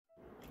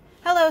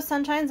Hello,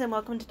 Sunshines, and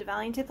welcome to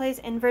deValiante Plays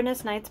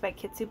Inverness Nights by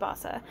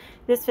Kitsubasa.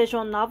 This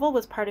visual novel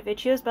was part of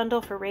Ichio's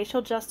bundle for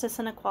racial justice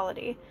and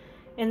equality.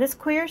 In this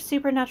queer,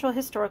 supernatural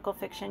historical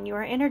fiction, you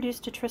are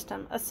introduced to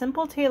Tristram, a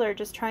simple tailor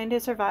just trying to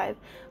survive,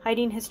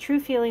 hiding his true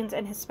feelings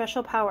and his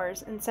special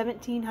powers in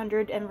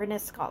 1700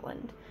 Inverness,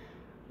 Scotland.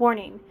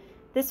 Warning: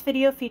 this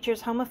video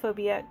features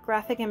homophobia,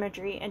 graphic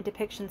imagery, and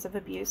depictions of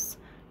abuse.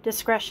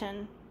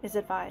 Discretion is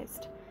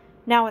advised.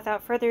 Now,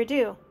 without further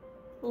ado,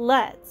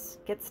 let's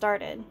get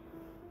started.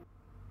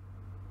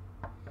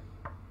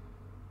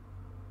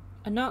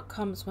 A knock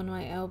comes when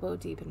my elbow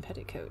deep in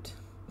petticoat.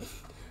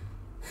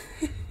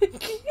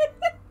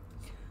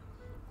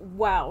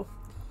 Wow.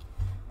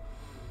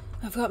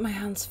 I've got my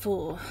hands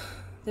full.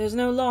 There's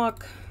no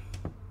lock.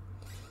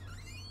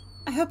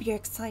 I hope you're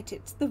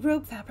excited. The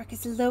robe fabric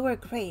is lower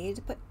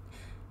grade, but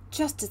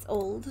just as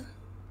old.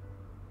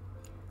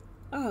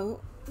 Oh,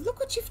 look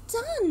what you've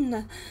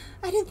done!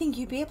 I didn't think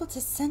you'd be able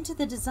to center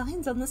the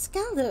designs on the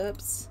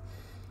scallops.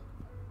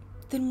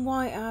 Then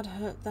why add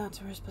that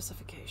to her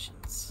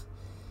specifications?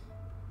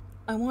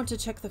 I want to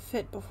check the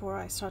fit before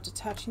I start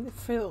attaching the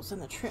frills and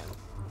the trim.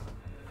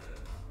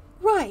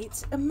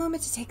 Right, a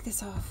moment to take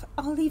this off.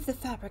 I'll leave the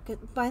fabric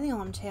by the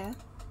armchair.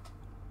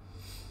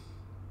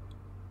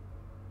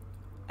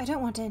 I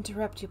don't want to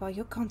interrupt you while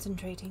you're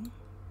concentrating.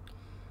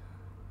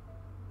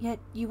 Yet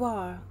you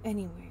are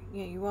anyway.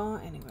 Yeah, you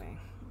are anyway.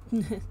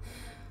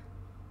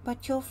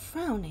 But you're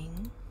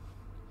frowning.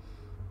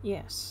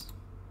 Yes.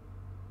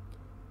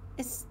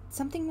 Is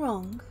something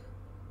wrong?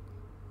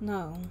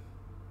 No.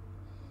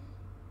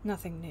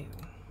 Nothing new.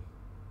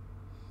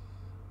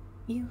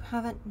 You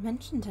haven't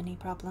mentioned any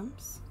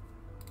problems.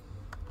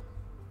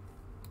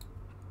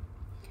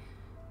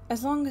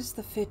 As long as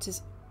the fit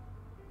is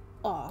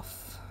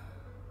off.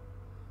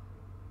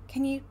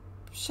 Can you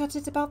shut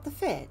it about the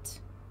fit?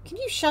 Can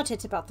you shut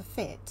it about the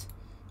fit?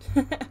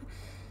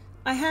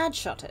 I had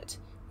shut it.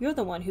 You're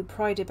the one who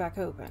pried it back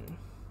open.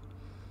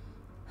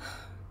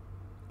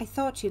 I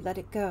thought you'd let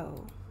it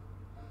go.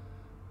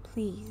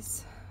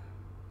 Please.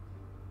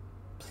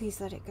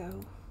 Please let it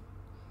go.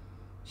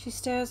 She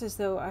stares as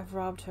though I've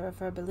robbed her of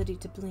her ability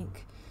to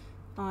blink,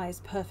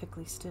 eyes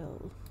perfectly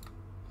still.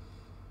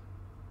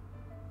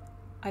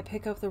 I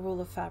pick up the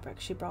roll of fabric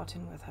she brought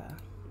in with her.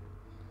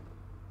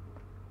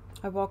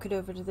 I walk it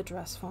over to the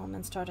dress form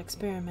and start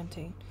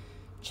experimenting,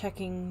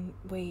 checking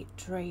weight,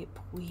 drape,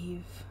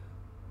 weave.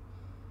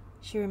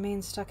 She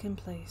remains stuck in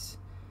place.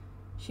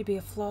 She'd be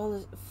a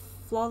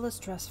flawless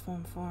dress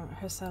form for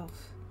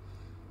herself.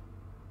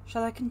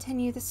 Shall I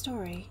continue the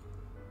story?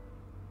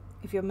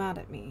 If you're mad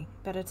at me,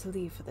 better to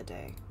leave for the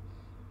day.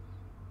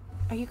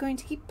 Are you going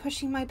to keep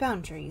pushing my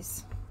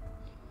boundaries?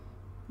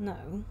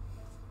 No.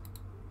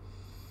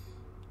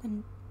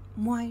 Then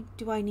why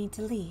do I need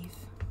to leave?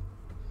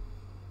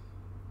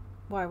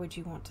 Why would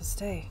you want to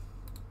stay?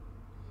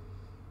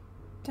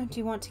 Don't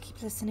you want to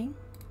keep listening?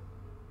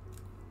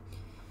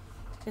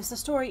 Is the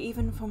story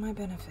even for my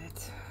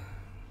benefit?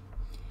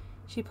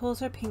 She pulls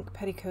her pink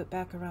petticoat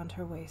back around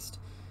her waist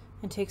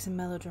and takes a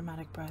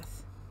melodramatic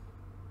breath.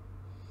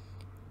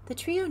 The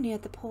trio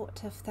neared the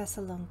port of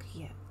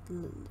Thessalonica,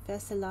 the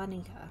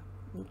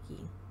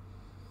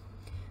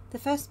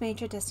first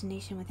major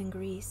destination within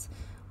Greece,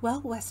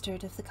 well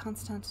westward of the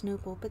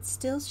Constantinople, but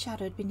still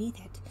shadowed beneath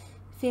it.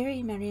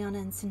 Fairy, Mariana,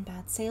 and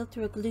Sinbad sailed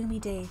through a gloomy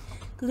day,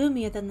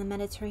 gloomier than the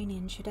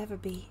Mediterranean should ever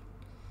be.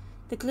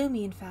 So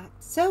gloomy,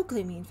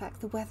 in fact,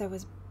 the weather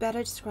was better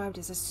described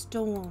as a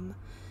storm.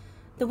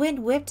 The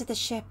wind whipped at the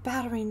ship,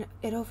 battering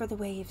it over the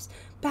waves,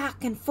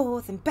 back and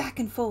forth,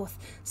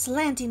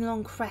 slanting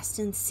along crests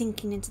and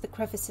sinking into the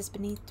crevices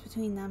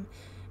between them.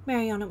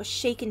 Mariana was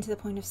shaken to the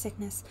point of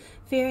sickness.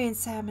 Fairy and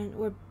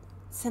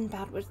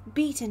Sinbad were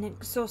beaten and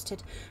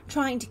exhausted,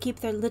 trying to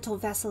keep their little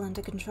vessel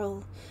under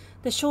control.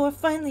 The shore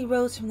finally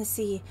rose from the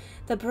sea.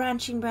 The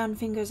branching brown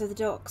fingers of the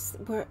docks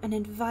were an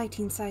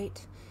inviting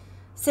sight.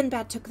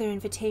 Sinbad took their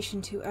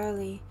invitation too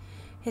early.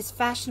 His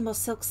fashionable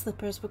silk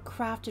slippers were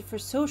crafted for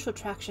social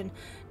traction,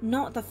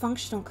 not the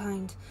functional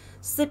kind.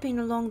 Slipping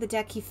along the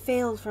deck, he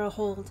failed for a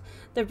hold.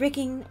 The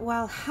rigging,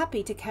 while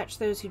happy to catch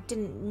those who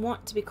didn't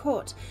want to be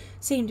caught,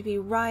 seemed to be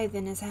writhed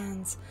in his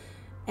hands.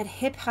 At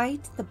hip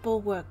height, the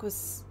bulwark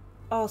was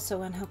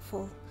also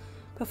unhelpful.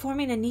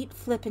 Performing a neat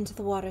flip into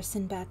the water,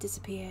 Sinbad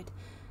disappeared.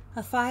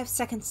 A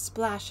 5-second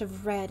splash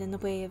of red in the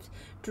waves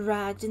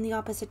dragged in the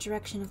opposite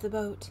direction of the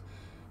boat.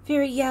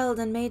 Fury yelled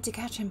and made to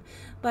catch him,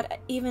 but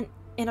even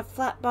in a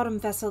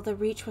flat-bottomed vessel, the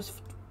reach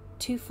was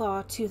too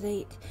far, too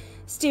late.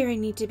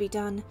 Steering needed to be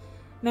done.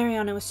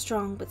 Mariana was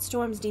strong, but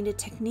storms needed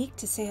technique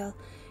to sail.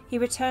 He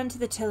returned to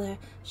the tiller,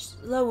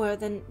 slower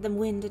than the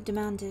wind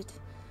demanded.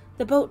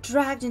 The boat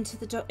dragged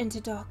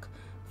into dock,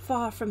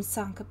 far from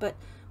sunk, but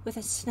with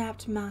a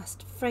snapped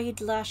mast,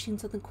 frayed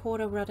lashings on the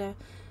quarter rudder,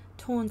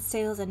 torn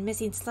sails, and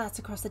missing slats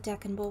across the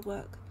deck and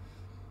bulwark.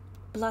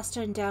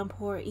 Bluster and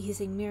downpour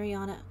easing,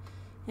 Mariana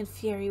and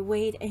Fury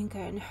weighed anchor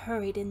and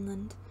hurried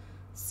inland.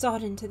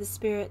 Sodden to the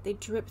spirit, they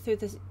dripped through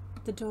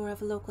the door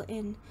of a local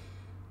inn.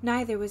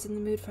 Neither was in the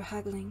mood for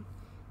haggling.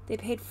 They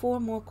paid 4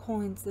 more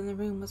coins than the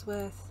room was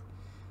worth.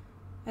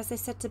 As they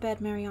set to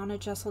bed, Mariana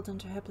jostled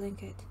under her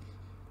blanket.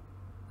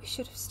 We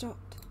should have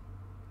stopped.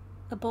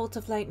 A bolt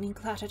of lightning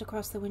clattered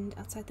across the wind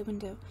outside the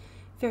window.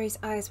 Fairy's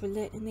eyes were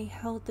lit, and they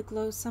held the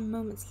glow some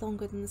moments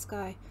longer than the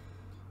sky.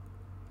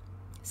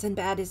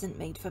 Sinbad isn't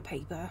made for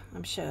paper,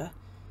 I'm sure.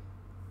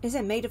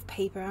 Isn't made of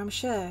paper, I'm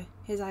sure.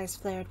 His eyes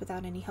flared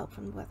without any help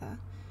from the weather.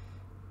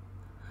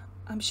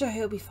 I'm sure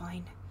he'll be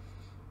fine.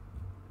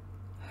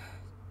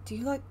 Do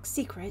you like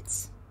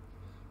secrets?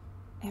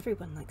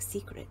 Everyone likes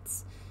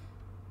secrets.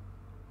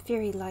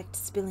 Fairy liked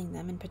spilling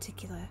them in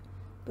particular.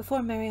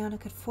 Before Mariana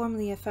could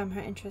formally affirm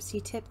her interest,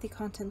 he tipped the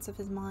contents of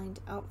his mind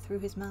out through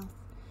his mouth.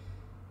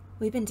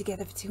 We've been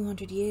together for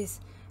 200 years,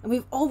 and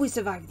we've always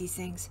survived these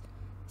things,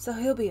 so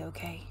he'll be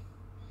okay.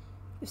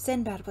 If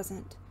Sinbad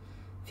wasn't,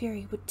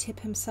 Fury would tip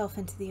himself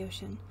into the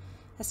ocean,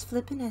 as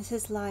flippant as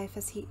his life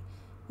as he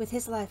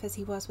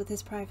was with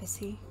his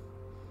privacy.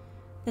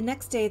 The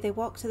next day they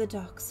walked to the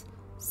docks.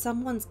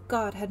 Someone's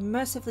god had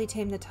mercifully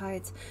tamed the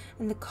tides,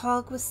 and the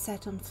cog was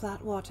set on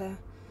flat water.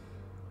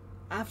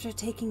 After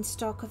taking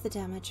stock of the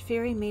damage,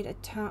 Fury made to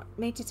town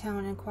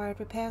and inquired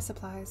repair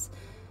supplies.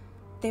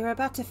 They were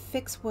about to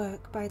fix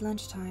work by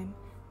lunchtime.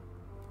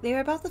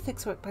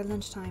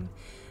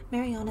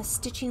 Mariana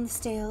stitching the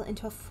sail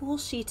into a full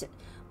sheet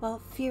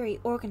while Fury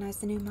organized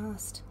the new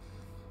mast.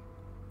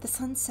 The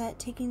sun set,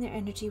 taking their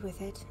energy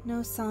with it.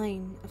 No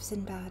sign of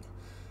Sinbad.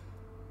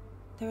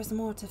 There was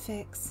more to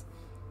fix.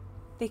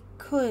 They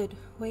could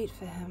wait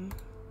for him.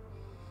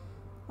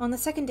 On the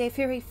second day,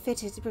 Fury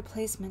fitted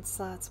replacement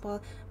slats,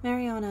 while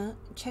Mariana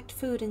checked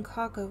food and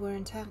cargo were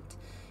intact.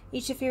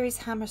 Each of Fury's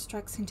hammer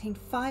strikes contained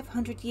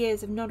 500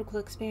 years of nautical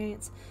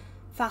experience.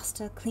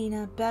 Faster,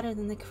 cleaner, better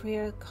than the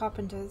career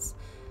carpenters.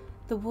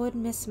 The wood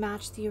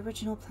mismatched the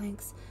original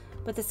planks,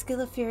 but the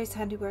skill of Fury's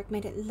handiwork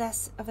made it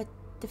less of a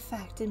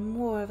defect and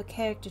more of a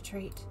character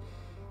trait.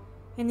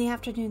 In the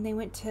afternoon, they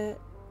went to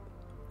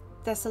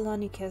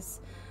Thessalonika's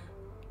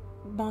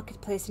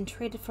marketplace and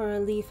traded for a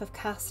leaf of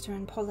castor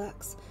and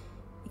pollux.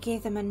 It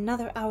gave them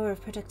another hour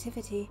of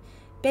productivity,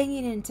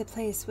 banging it into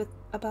place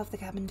above the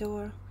cabin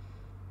door.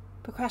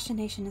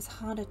 Procrastination is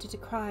harder to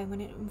decry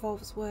when it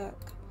involves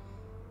work.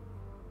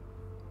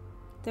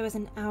 There was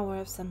an hour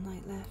of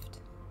sunlight left.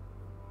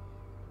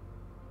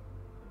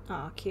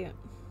 Aw, cute.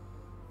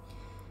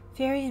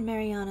 Fury and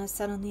Mariana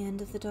sat on the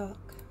end of the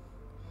dock.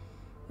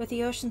 With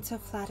the ocean so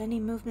flat, any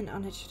movement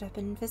on it should have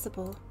been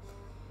invisible.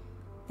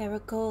 There were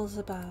gulls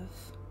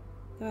above.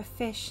 There were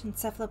fish and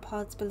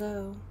cephalopods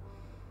below.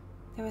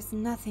 There was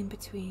nothing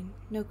between,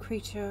 no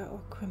creature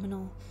or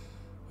criminal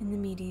in the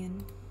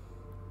median.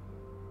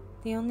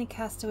 The only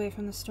castaway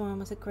from the storm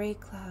was a grey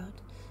cloud,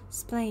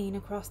 splaying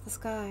across the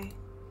sky.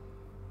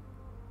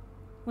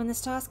 When the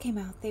stars came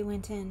out, they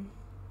went in.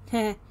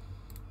 Heh.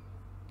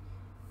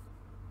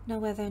 No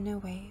weather, no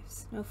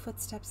waves, no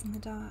footsteps in the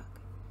dark.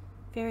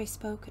 Fury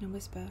spoke in a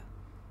whisper.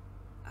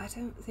 I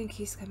don't think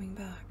he's coming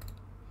back.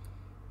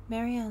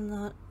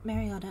 Mariana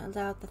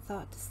allowed the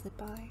thought to slip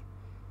by.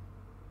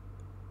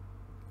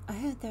 I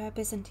heard there are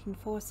Byzantine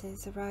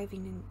forces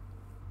arriving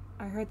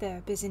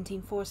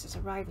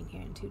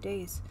here in 2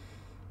 days.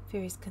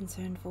 Fury's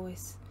concerns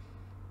voiced.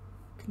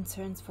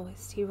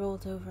 He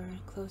rolled over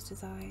and closed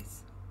his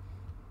eyes.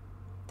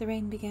 The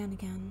rain began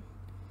again.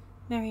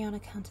 Mariana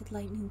counted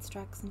lightning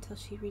strikes until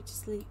she reached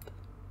sleep.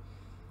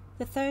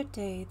 The third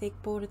day, they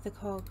boarded the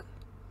cog.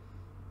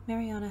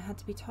 Mariana had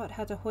to be taught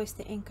how to hoist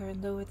the anchor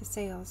and lower the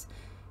sails.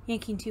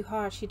 Yanking too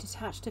hard, she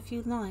detached a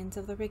few lines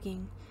of the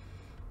rigging.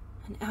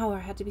 An hour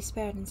had to be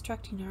spared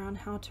instructing her on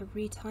how to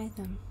retie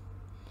them.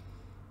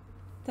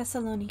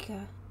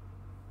 Thessaloniki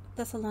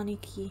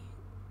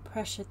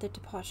pressured the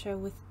departure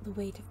with the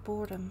weight of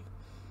boredom.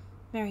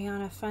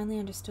 Mariana finally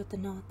understood the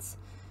knots.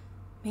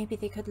 Maybe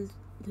they could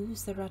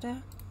lose the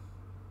rudder?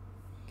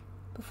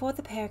 Before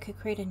the pair could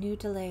create a new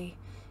delay,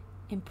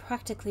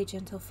 impractically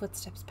gentle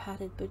footsteps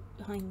padded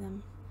behind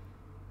them.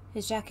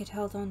 His jacket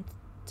held on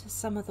to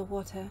some of the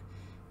water.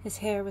 His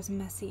hair was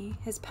messy.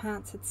 His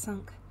pants had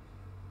sunk.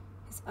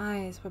 His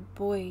eyes were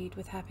buoyed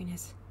with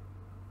happiness.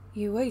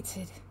 You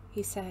waited,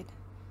 he said.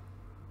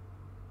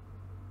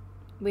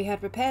 We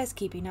had repairs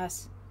keeping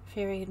us.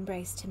 Fury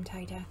embraced him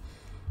tighter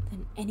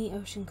than any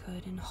ocean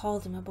could and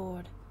hauled him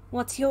aboard.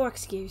 What's your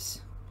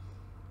excuse?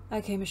 I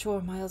came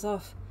ashore miles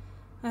off.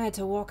 I had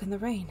to walk in the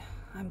rain.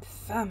 I'm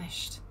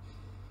famished.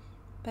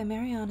 By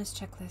Mariana's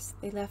checklist,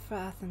 they left for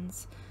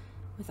Athens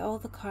with all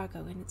the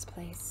cargo in its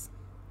place.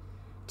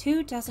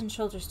 24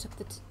 soldiers took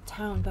the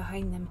town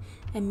behind them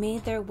and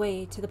made their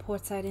way to the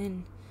portside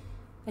inn.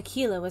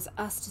 Aquila was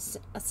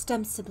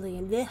ostensibly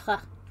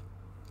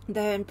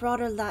there in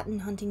broader Latin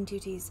hunting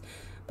duties,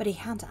 but he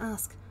had to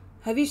ask,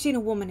 Have you seen a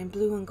woman in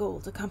blue and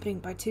gold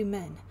accompanied by 2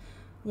 men?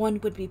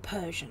 One would be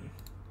Persian.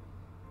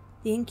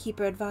 The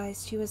innkeeper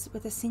advised she was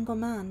with a single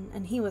man,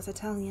 and he was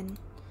Italian.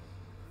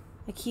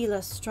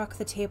 Aquila struck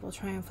the table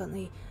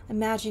triumphantly,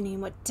 imagining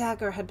what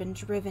dagger had been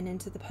driven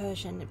into the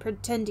Persian, and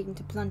pretending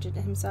to plunge it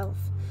himself.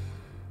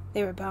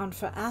 They were bound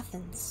for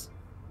Athens.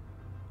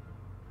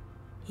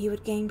 He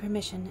would gain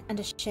permission and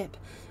a ship,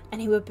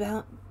 and he would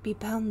be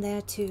bound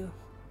there too.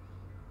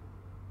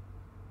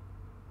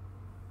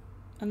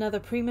 Another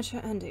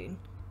premature ending.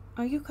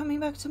 Are you coming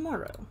back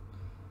tomorrow?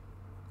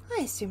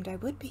 I assumed I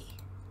would be.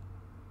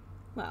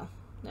 Well,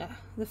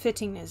 the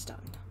fitting is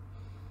done.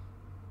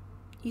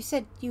 You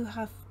said you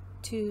have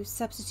to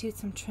substitute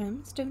some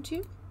trims, don't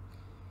you?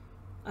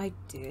 I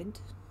did.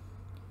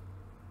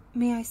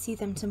 May I see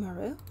them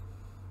tomorrow?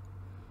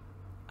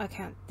 I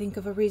can't think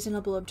of a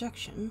reasonable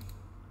objection.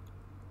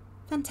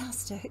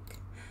 Fantastic.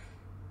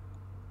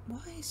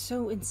 Why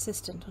so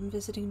insistent on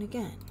visiting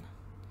again?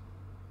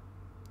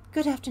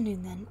 Good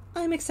afternoon, then.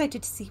 I'm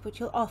excited to see what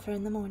you'll offer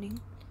in the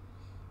morning.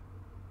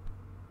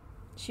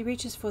 She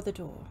reaches for the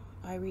door.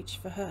 I reach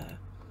for her.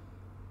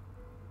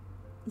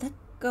 Let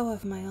go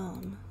of my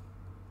arm.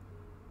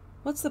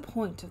 What's the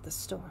point of the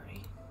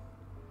story?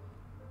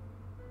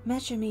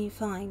 Measure me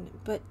fine,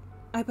 but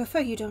I prefer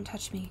you don't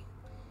touch me.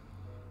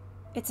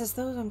 It's as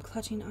though I'm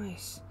clutching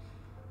ice.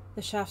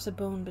 The shafts of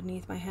bone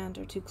beneath my hand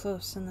are too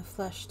close and the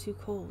flesh too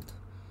cold.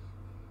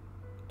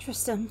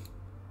 Tristram.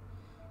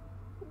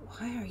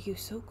 Why are you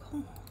so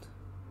cold?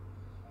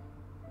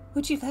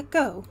 Would you let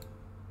go?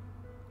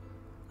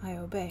 I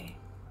obey.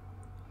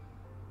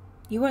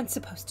 You weren't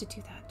supposed to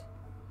do that.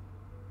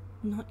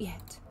 Not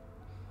yet.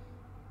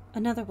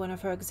 Another one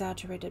of her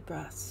exaggerated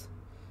breaths.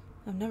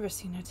 I've never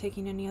seen her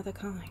taking any other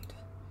kind.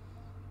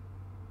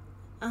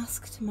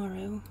 Ask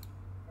tomorrow.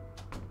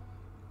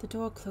 The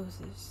door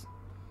closes.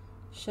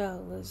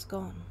 Shell is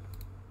gone.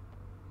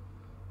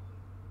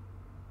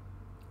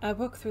 I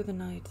work through the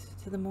night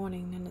to the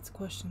morning and its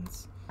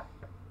questions.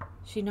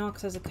 She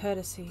knocks as a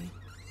courtesy.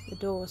 The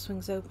door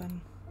swings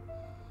open.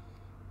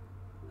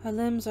 Her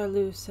limbs are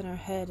loose and her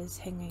head is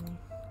hanging.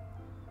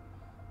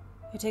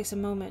 It takes her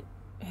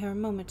a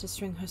moment to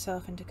string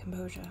herself into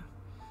composure.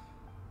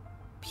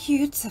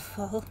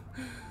 Beautiful.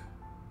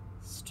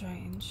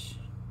 Strange.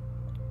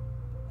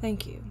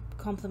 Thank you.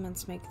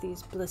 Compliments make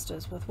these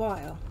blisters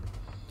worthwhile.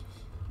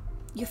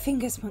 Your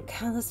fingers weren't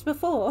calloused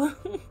before.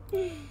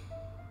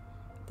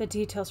 The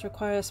details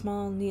require a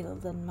small needle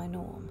than my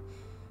norm.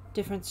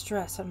 Different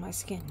stress on my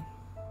skin.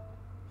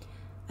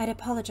 I'd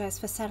apologize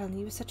for saddling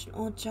you with such an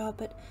odd job,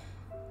 but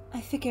I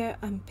figure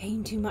I'm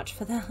paying too much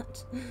for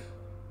that.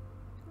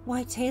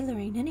 Why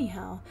tailoring,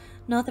 anyhow?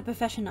 Not the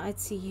profession I'd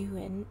see you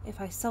in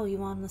if I saw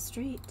you on the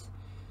street.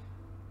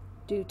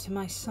 Due to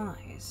my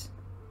size.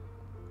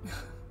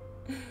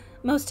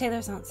 Most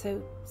tailors aren't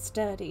so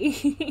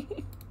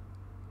sturdy.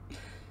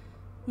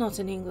 Not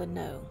in England,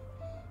 no.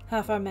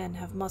 Half our men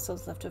have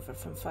muscles left over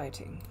from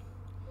fighting.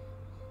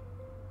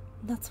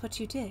 That's what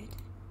you did?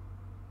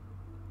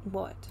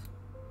 What?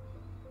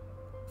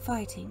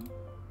 Fighting?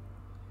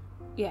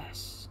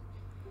 Yes.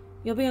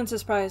 You'll be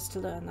unsurprised to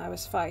learn I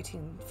was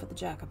fighting for the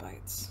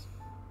Jacobites.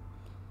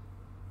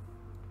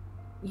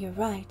 You're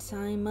right,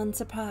 I'm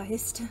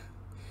unsurprised.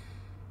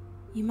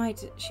 She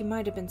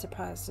might have been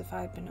surprised if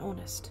I'd been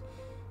honest.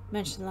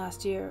 Mentioned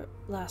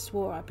last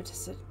war I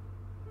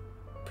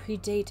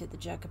predated the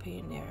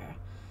Jacobean era,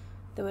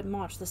 though it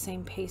marched the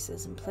same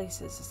paces and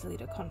places as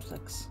later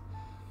conflicts.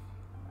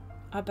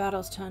 Our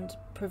battles turned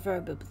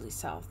proverbially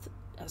south,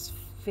 as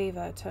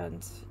favor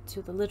turned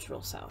to the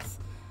literal south.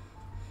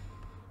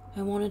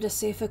 I wanted a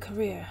safer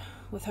career.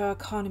 With our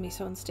economy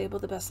so unstable,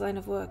 the best line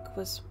of work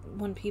was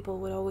one people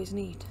would always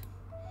need.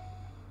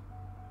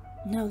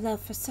 No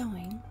love for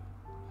sewing?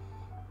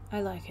 I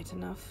like it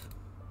enough.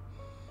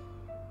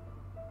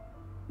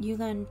 You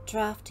learned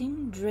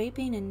drafting,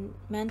 draping, and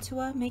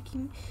mantua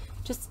making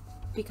just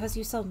because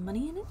you saw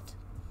money in it?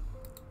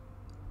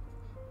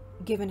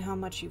 Given how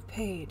much you've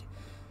paid,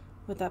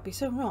 would that be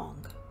so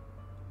wrong?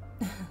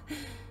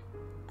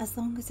 As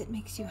long as it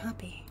makes you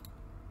happy.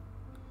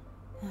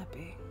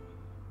 Happy.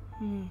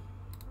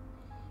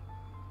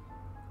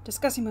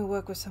 Discussing my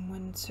work with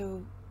someone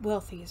so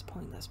wealthy is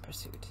pointless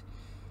pursuit.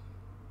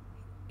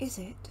 Is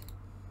it?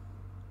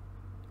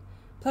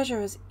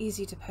 Pleasure is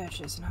easy to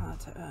purchase and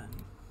hard to earn.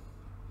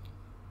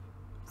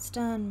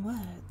 Stern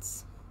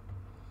words.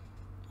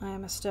 I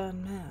am a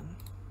stern man.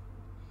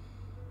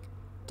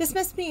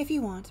 Dismiss me if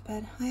you want,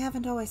 but I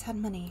haven't always had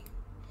money.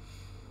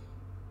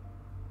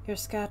 You're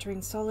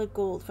scattering solid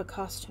gold for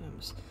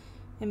costumes.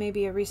 It may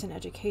be a recent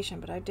education,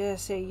 but I dare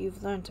say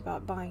you've learnt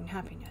about buying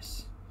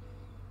happiness.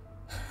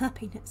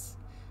 Happiness?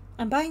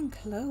 I'm buying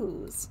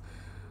clothes.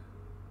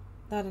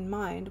 That in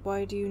mind,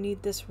 why do you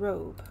need this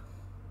robe?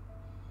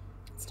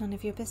 It's none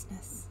of your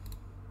business.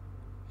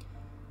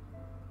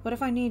 What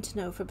if I need to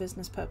know for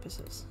business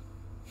purposes?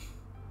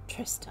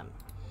 Tristram.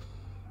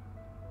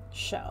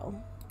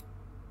 Shell.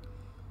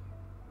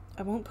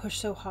 I won't push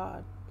so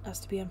hard as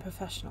to be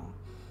unprofessional,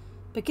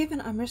 but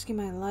given I'm risking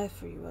my life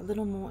for you, a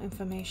little more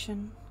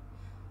information.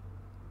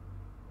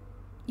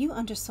 You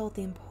undersold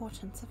the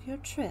importance of your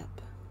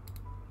trip.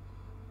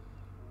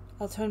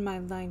 I'll turn my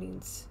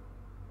linings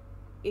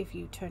if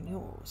you turn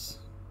yours.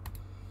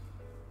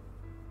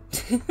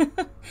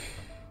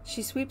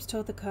 She sweeps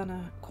toward the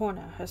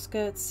corner, her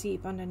skirts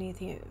seep underneath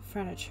the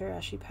furniture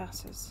as she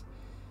passes.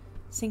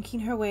 Sinking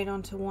her weight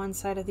onto one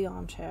side of the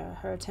armchair,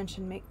 her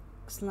attention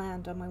makes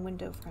land on my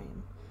window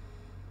frame.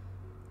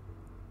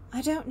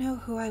 I don't know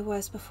who I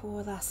was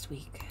before last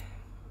week.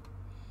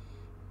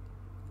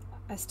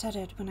 I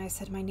stuttered when I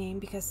said my name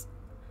because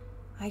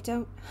I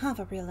don't have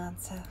a real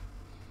answer.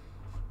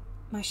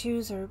 My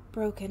shoes are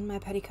broken, my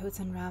petticoat's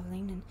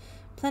unraveling, and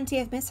plenty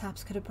of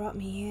mishaps could have brought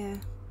me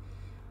here.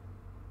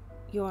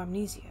 You're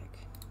amnesiac.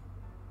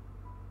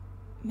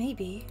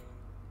 Maybe.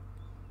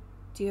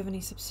 Do you have any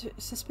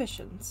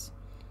suspicions?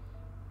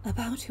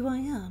 About who I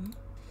am?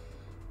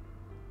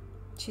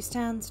 She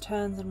stands,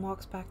 turns, and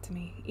walks back to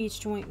me. Each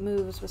joint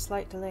moves with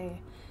slight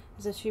delay,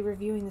 as if she's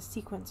reviewing the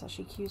sequence as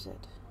she cues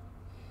it.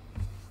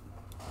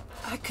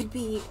 I could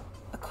be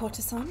a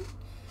courtesan,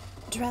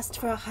 dressed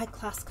for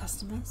high-class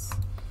customers.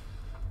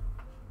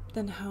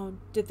 Then how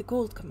did the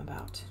gold come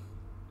about?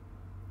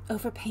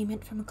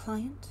 Overpayment from a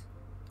client?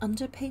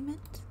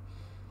 Underpayment?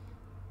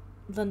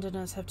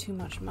 Londoners have too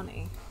much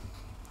money.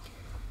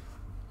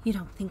 You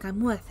don't think I'm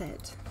worth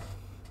it?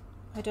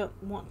 I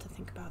don't want to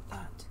think about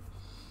that.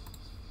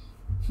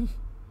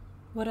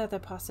 What other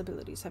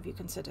possibilities have you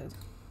considered?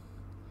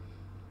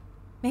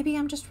 Maybe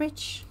I'm just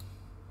rich.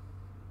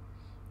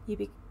 You'd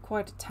be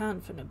quite a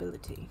tan for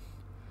nobility.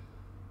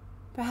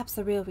 Perhaps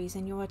the real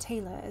reason you're a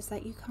tailor is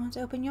that you can't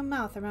open your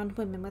mouth around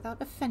women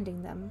without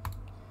offending them.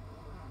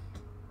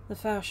 The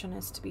fashion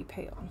is to be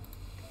pale.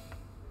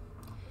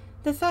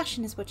 The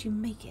fashion is what you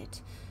make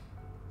it.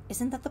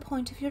 Isn't that the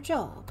point of your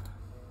job?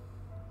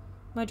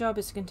 My job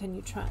is to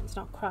continue trends,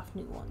 not craft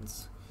new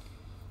ones.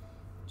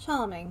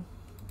 Charming.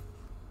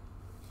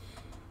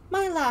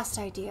 My last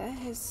idea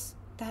is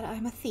that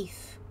I'm a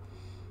thief.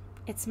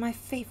 It's my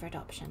favorite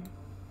option.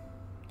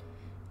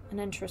 An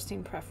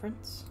interesting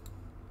preference.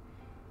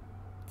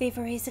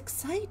 Thievery is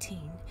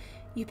exciting.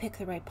 You pick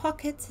the right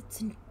pockets.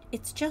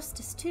 It's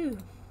justice, too.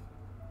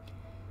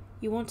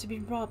 You want to be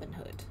Robin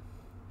Hood?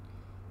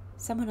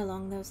 Someone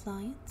along those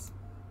lines.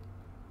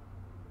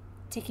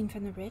 Taking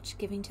from the rich,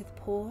 giving to the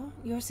poor.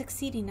 You're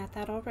succeeding at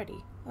that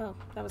already. Oh,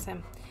 that was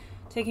him.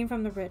 Taking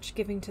from the rich,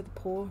 giving to the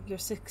poor. You're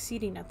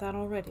succeeding at that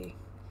already.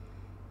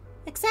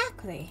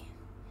 Exactly.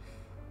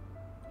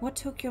 What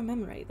took your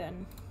memory,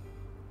 then?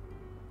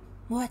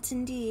 What,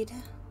 indeed?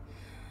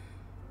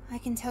 I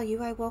can tell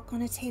you I woke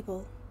on a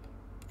table.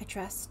 I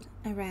dressed,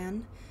 I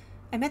ran.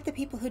 I met the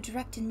people who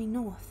directed me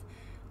north.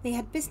 They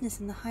had business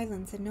in the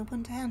Highlands and no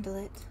one to handle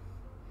it.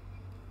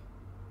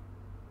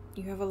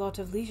 You have a lot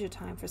of leisure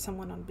time for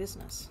someone on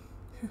business.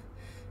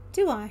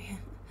 Do I?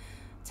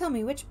 Tell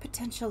me, which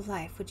potential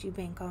life would you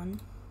bank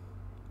on?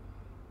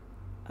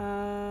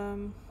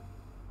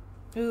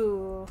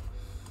 Ooh.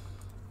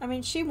 I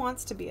mean, she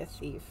wants to be a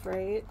thief,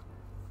 right?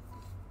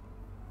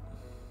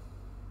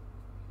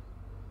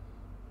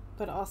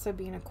 But also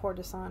being a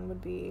courtesan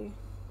would be...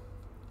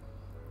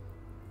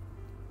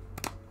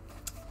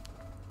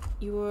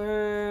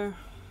 You're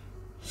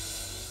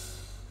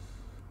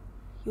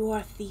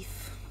a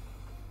thief.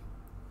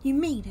 You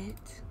made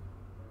it.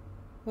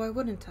 Why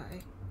wouldn't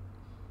I?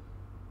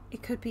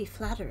 It could be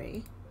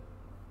flattery.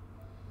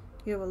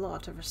 You have a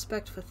lot of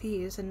respect for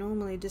thieves, and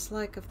normally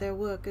dislike of their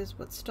work is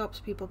what stops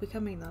people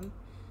becoming them.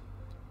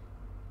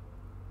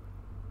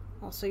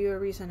 Also, you're a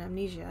recent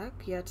amnesiac,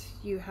 yet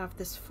you have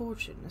this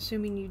fortune.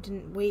 Assuming you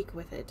didn't wake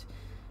with it,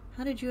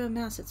 how did you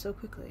amass it so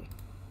quickly?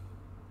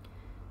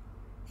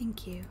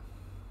 Thank you.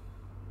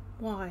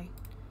 Why?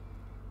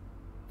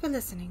 For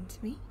listening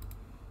to me.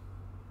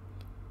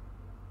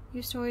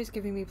 Your story's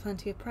giving me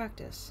plenty of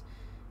practice.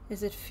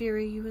 Is it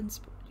fury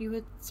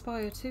you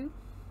aspire to?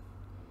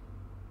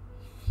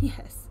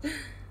 Yes.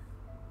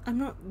 I'm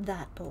not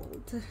that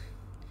bold.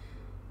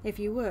 If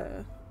you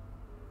were,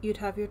 you'd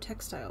have your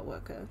textile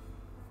worker.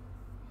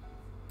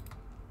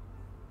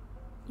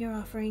 You're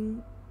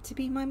offering to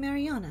be my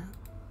Mariana?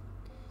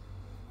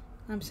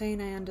 I'm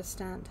saying I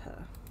understand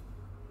her.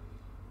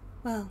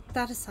 Well,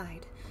 that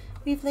aside,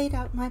 we've laid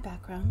out my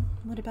background.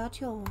 What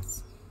about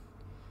yours?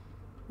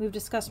 We've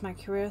discussed my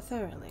career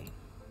thoroughly.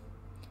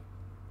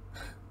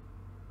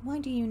 Why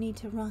do you need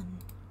to run?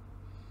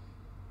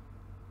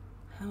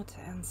 How to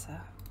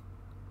answer?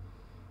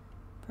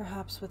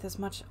 Perhaps with as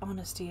much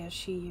honesty as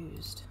she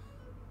used.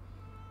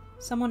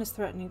 Someone is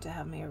threatening to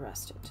have me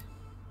arrested.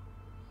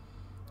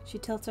 She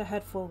tilts her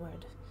head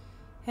forward,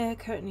 hair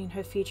curtaining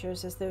her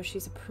features as though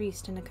she's a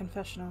priest in a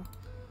confessional.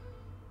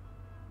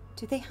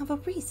 Do they have a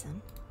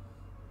reason?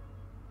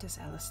 Does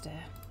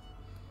Alistair?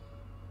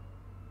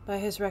 By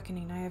his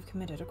reckoning, I have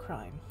committed a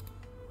crime.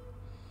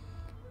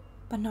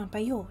 But not by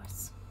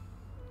yours.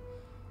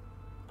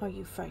 Are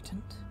you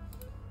frightened?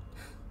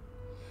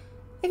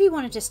 If you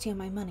wanted to steal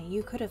my money,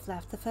 you could have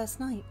left the first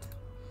night.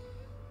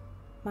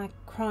 My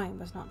crime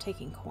was not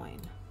taking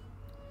coin.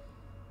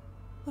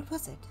 What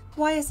was it?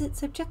 Why is it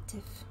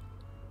subjective?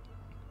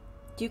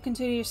 Do you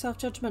consider yourself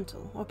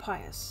judgmental or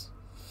pious?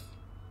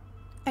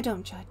 I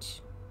don't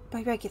judge,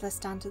 by regular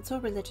standards or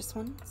religious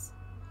ones.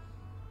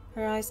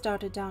 Her eyes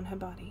darted down her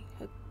body.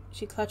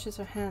 She clutches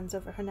her hands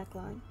over her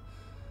neckline,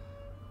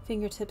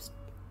 fingertips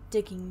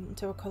digging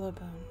into her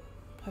collarbone.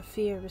 Her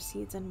fear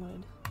recedes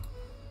inward.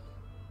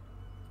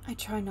 I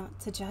try not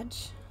to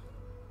judge.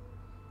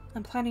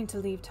 I'm planning to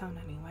leave town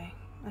anyway.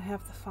 I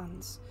have the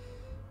funds.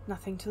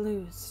 Nothing to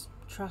lose.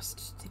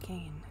 Trust to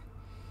gain.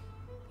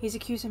 He's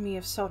accusing me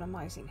of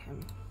sodomizing him.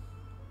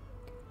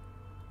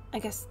 I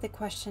guess the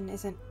question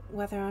isn't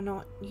whether or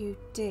not you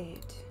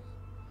did.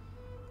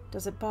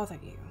 Does it bother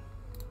you?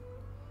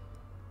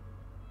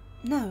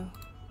 No.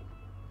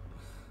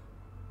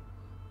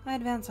 I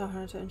advance on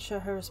her to ensure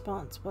her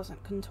response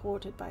wasn't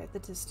contorted by the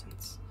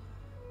distance.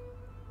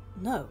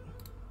 No.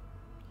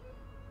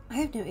 I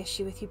have no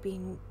issue with you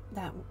being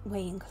that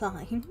way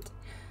inclined.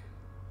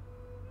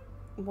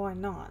 Why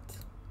not?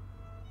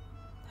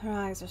 Her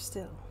eyes are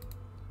still.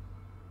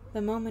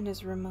 The moment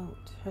is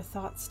remote, her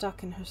thoughts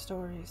stuck in her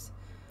stories,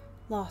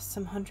 lost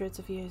some hundreds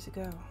of years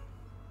ago.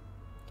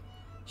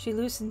 She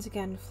loosens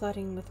again,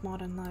 flooding with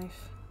modern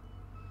life.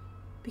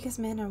 Because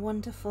men are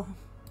wonderful.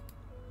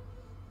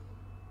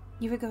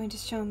 You were going to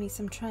show me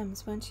some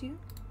trims, weren't you?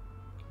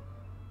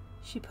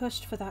 She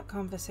pushed for that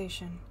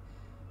conversation.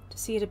 To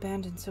see it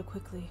abandoned so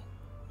quickly.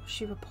 Was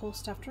she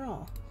repulsed after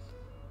all?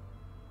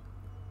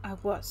 I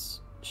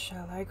was.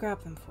 Shall I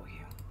grab them for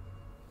you?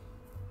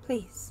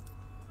 Please.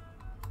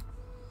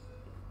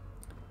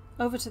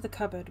 Over to the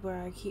cupboard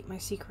where I keep my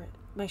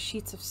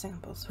sheets of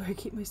samples, where I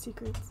keep my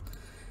secrets.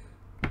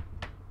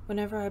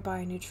 Whenever I buy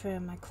a new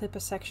trim, I clip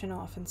a section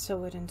off and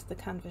sew it into the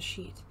canvas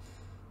sheet.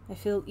 I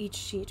fill each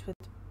sheet with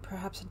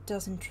perhaps a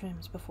dozen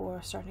trims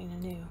before starting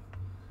anew.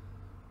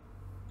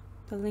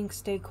 The links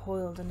stay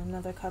coiled in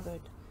another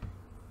cupboard.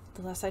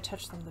 The less I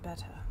touch them, the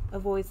better.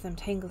 Avoids them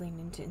tangling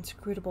into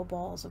inscrutable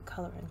balls of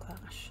color and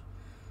clash.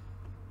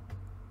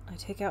 I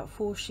take out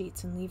 4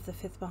 sheets and leave the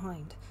 5th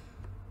behind.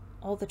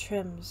 All the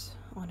trims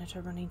on it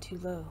are running too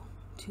low,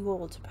 too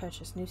old to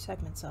purchase new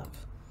segments of.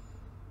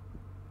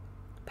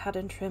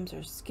 Pattern trims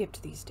are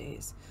skipped these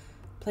days.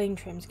 Plain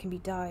trims can be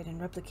dyed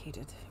and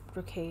replicated.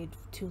 Brocade,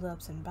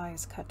 tulips, and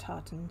bias cut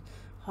taut and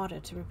harder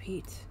to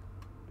repeat.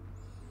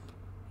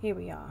 Here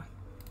we are.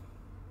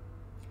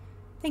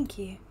 Thank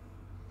you.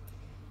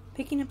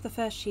 Picking up the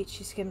first sheet,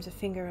 she skims a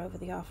finger over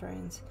the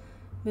offerings,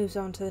 moves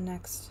on to the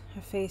next.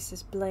 Her face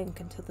is blank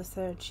until the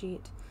 3rd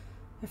sheet.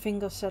 Her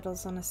finger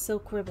settles on a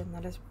silk ribbon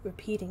that is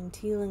repeating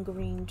teal and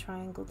green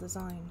triangle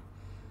design.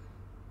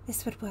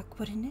 This would work,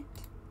 wouldn't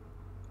it?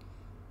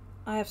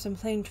 I have some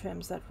plain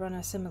trims that run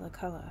a similar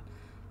color.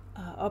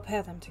 I'll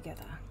pair them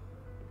together.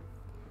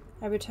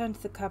 I return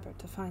to the cupboard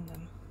to find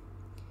them.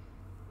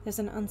 There's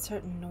an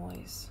uncertain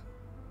noise.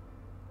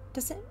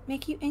 Does it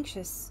make you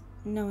anxious,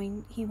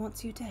 knowing he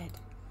wants you dead?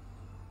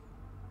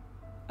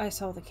 I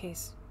saw the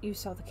case. You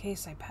saw the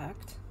case I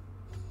packed.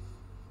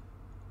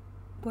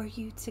 Were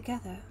you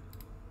together?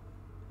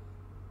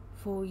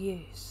 4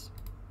 years.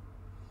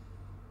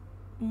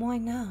 Why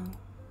now?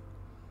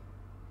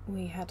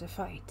 We had to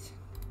fight.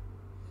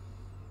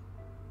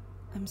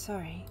 I'm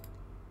sorry.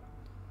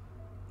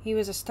 He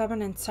was a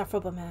stubborn,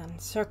 insufferable man,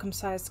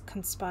 circumcised,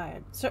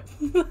 conspired.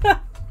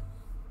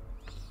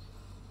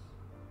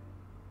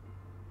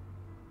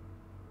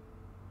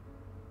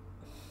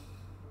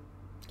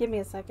 Give me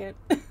a second.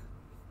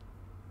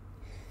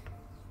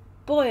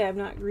 Boy, I'm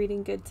not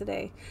reading good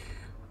today.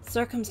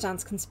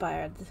 Circumstance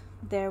conspired.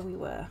 There we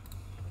were.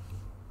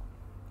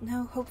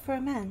 No hope for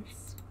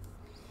amends.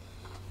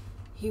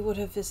 He would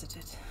have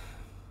visited.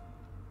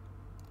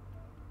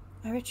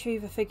 I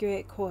retrieve a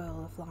figure-8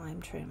 coil of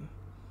lime trim,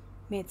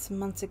 made some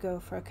months ago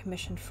for a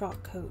commissioned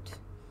frock coat.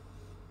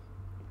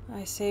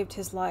 I saved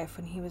his life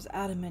when he was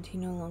adamant he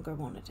no longer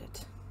wanted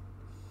it.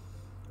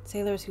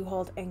 Sailors who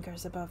hauled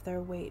anchors above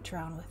their weight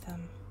drown with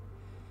them.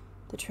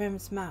 The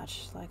trims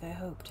match like I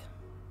hoped.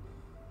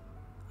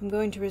 I'm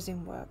going to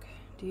resume work.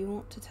 Do you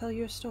want to tell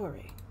your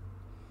story?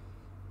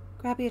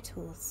 Grab your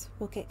tools.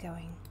 We'll get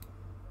going.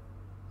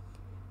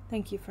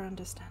 Thank you for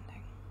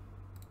understanding.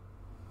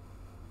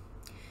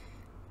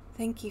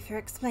 Thank you for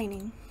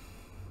explaining.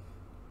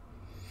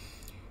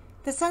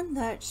 The sun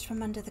lurched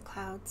from under the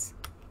clouds,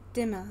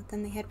 dimmer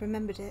than they had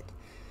remembered it.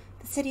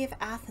 The city of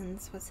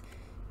Athens was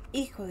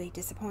equally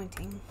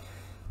disappointing.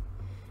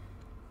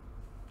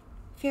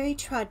 Fury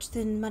trudged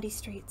through the muddy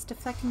streets,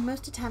 deflecting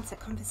most attempts at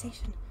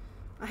conversation.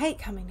 I hate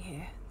coming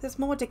here. There's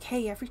more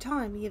decay every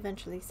time, he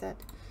eventually said.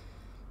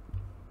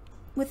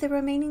 With the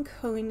remaining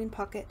coin in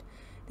pocket,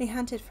 they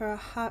hunted for a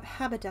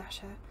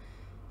haberdasher.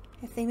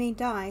 If they made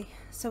dye,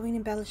 sewing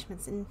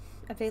embellishments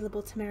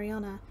available to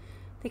Mariana,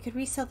 they could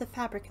resell the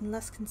fabric in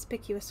less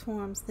conspicuous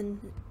forms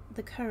than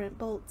the current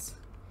bolts.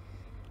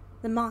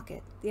 The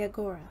market, the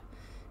agora,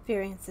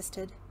 Vera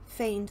insisted,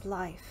 feigned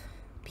life.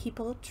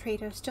 People,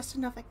 traders, just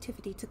enough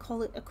activity to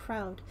call it a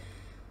crowd.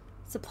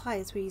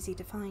 Supplies were easy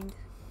to find.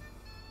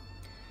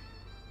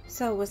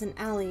 So was an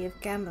alley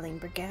of gambling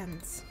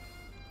brigands.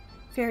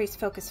 Fairy's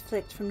focus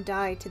flicked from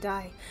dye to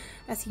dye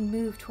as he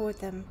moved toward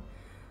them.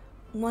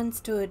 One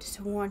stood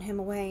to warn him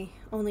away,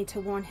 only to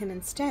warn him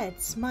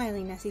instead,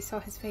 smiling as he saw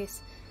his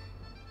face.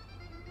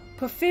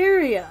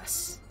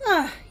 Porphyrius!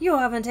 You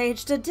haven't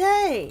aged a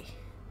day!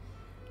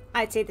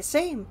 I'd say the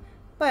same,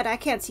 but I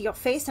can't see your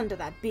face under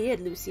that beard,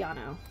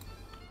 Luciano.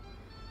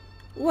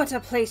 What a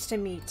place to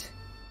meet.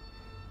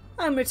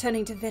 I'm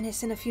returning to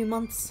Venice in a few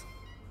months.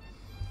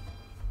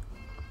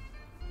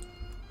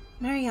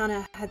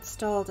 Mariana had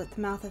stalled at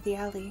the mouth of the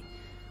alley,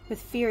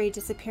 with fury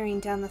disappearing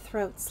down the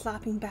throat,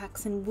 slapping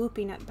backs and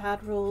whooping at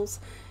bad rolls.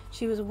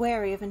 She was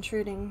wary of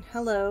intruding.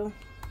 "Hello."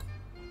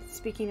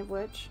 Speaking of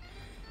which,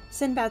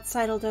 Sinbad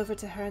sidled over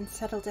to her and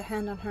settled a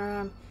hand on her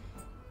arm.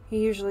 He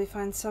usually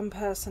finds some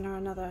person or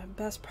another.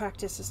 Best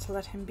practice is to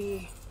let him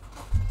be.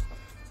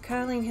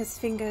 Curling his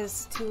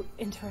fingers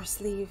into her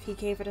sleeve, he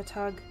gave it a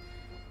tug.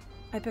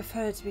 "I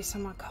prefer it to be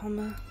somewhat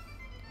calmer."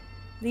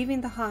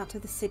 Leaving the heart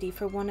of the city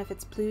for one of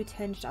its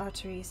blue-tinged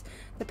arteries,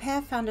 the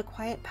pair found a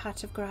quiet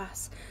patch of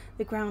grass.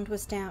 The ground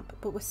was damp,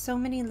 but with so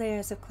many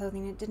layers of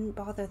clothing it didn't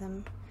bother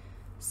them.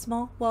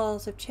 Small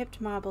walls of chipped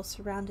marble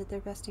surrounded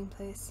their resting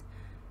place.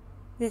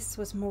 This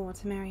was more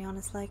to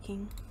Mariana's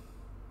liking.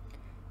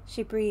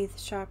 She breathed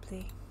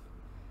sharply.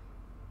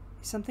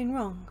 "Is something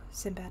wrong?"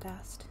 Sinbad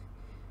asked.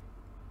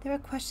 "There are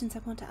questions I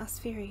want to ask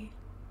Fury.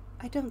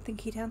 I don't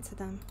think he'd answer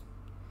them."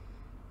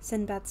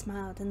 Sinbad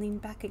smiled and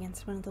leaned back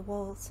against one of the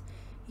walls.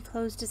 He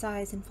closed his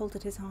eyes and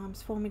folded his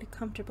arms, forming a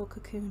comfortable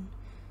cocoon.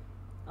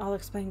 "I'll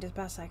explain as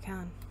best I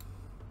can."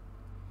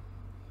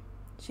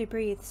 She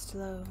breathed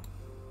slow.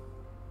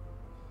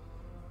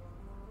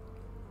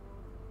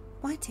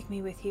 "Why take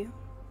me with you?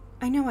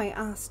 I know I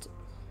asked.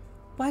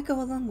 Why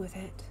go along with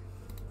it?"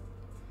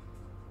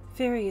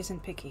 Fury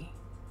isn't picky.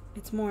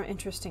 It's more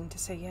interesting to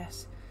say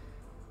yes.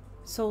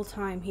 Sole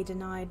time he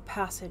denied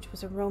passage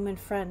was a Roman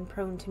friend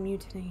prone to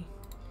mutiny.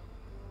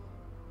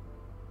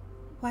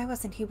 "Why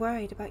wasn't he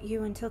worried about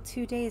you until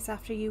 2 days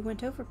after you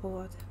went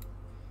overboard?"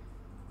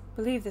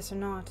 Believe this or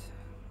not,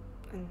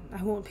 and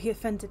I won't be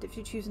offended if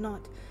you choose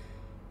not,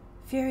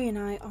 Fury and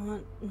I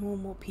aren't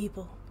normal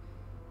people.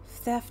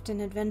 Theft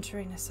and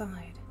adventuring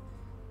aside,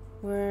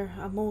 we're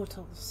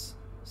immortals,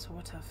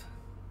 sort of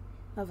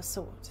a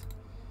sort.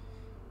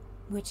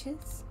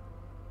 Witches?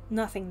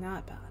 Nothing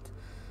that bad.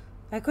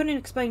 I couldn't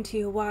explain to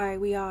you why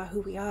we are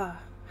who we are,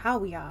 how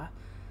we are,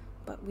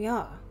 but we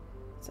are,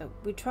 so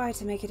we try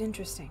to make it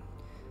interesting.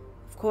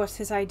 Of course,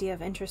 his idea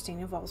of interesting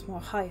involves more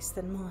heist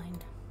than mine.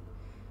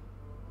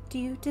 Do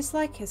you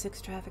dislike his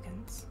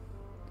extravagance?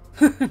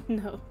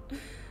 No.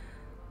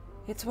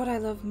 It's what I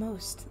love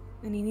most,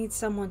 and he needs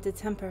someone to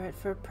temper it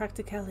for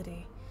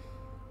practicality.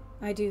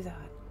 I do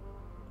that.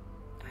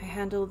 I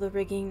handle the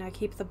rigging, I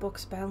keep the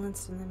books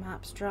balanced and the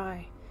maps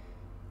dry.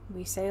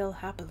 We sail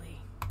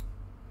happily.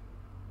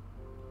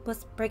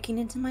 Was breaking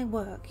into my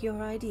work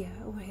your idea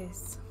or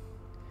his?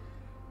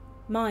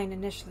 Mine,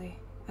 initially.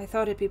 I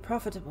thought it'd be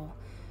profitable.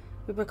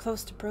 We were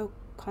close to broke.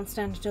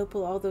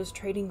 Constantinople, all those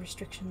trading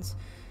restrictions.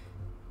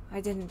 I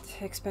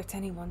didn't expect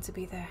anyone to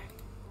be there.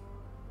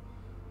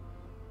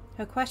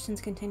 Her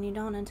questions continued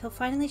on until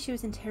finally she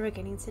was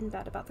interrogating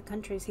Sinbad about the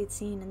countries he'd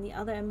seen and the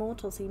other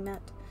immortals he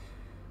met.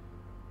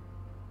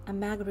 A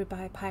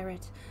Maghribi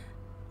pirate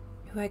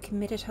who had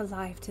committed her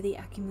life to the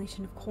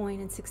accumulation of coin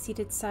and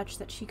succeeded such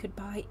that she could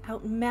buy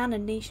out minor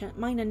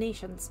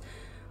nations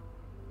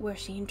were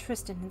she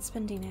interested in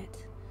spending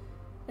it.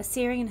 A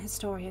Syrian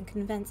historian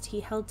convinced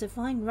he held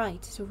divine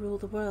right to rule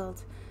the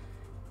world.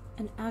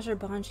 An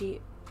Azerbaijani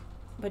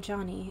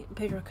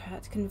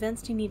bureaucrat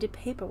convinced he needed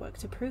paperwork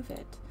to prove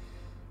it.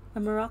 A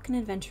Moroccan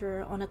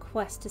adventurer on a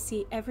quest to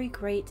see every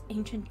great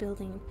ancient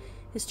building,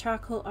 his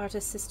charcoal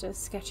artist sisters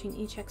sketching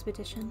each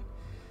expedition.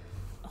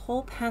 A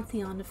whole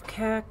pantheon of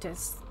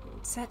characters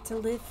set to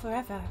live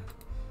forever.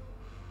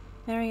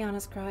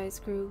 Mariana's cries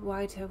grew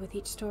wider with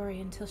each story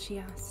until she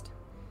asked,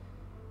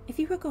 "If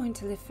you were going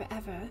to live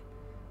forever,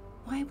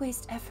 why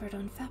waste effort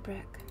on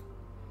fabric?"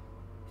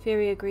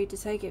 Fury agreed to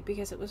take it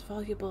because it was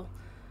valuable.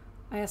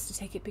 I asked to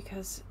take it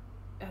because,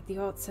 at the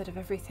outset of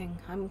everything,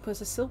 I was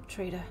a silk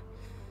trader,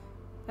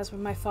 as were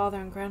my father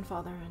and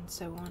grandfather, and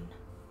so on.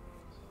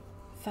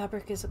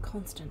 Fabric is a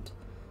constant.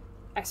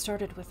 I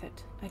started with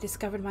it. I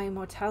discovered my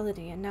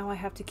immortality, and now I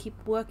have to keep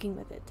working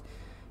with it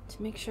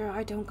to make sure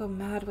I don't go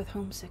mad with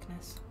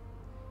homesickness.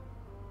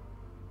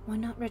 Why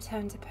not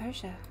return to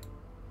Persia?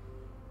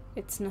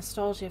 It's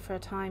nostalgia for a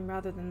time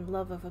rather than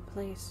love of a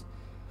place,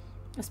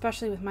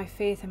 especially with my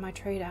faith and my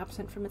trade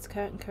absent from its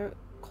current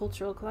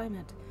cultural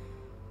climate.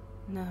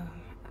 No,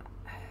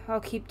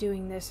 I'll keep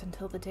doing this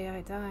until the day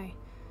I die.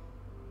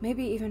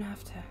 Maybe even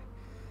after.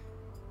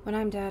 When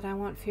I'm dead, I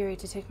want Fury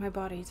to take my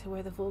body to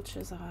where the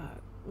vultures are,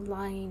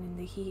 lying in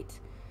the heat,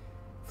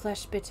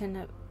 flesh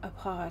bitten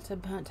apart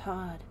and burnt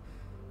hard,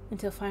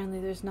 until finally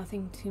there's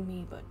nothing to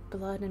me but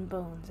blood and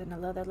bones and a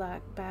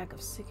leather bag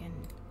of skin.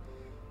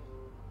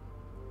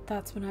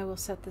 That's when I will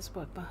set this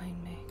work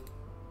behind me.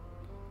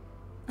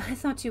 I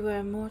thought you were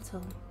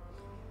immortal.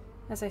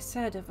 As I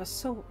said, of a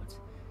sort.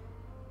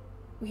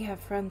 We have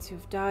friends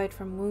who've died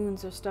from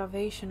wounds or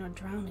starvation or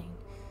drowning.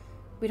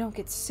 We don't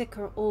get sick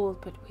or old,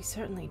 but we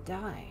certainly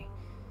die.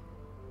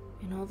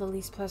 In all the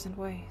least pleasant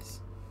ways.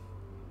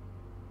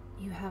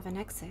 You have an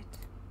exit.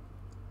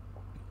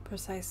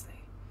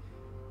 Precisely.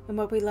 And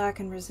what we lack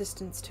in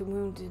resistance to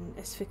wound and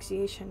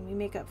asphyxiation, we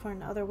make up for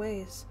in other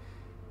ways.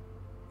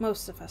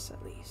 Most of us,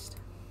 at least.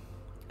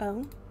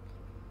 Oh?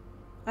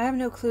 I have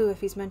no clue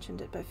if he's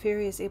mentioned it, but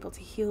Fury is able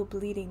to heal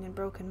bleeding and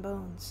broken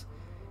bones.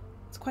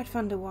 It's quite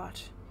fun to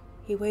watch.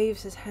 He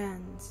waves his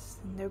hands,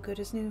 and they're good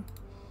as new.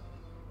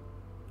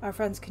 Our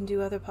friends can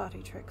do other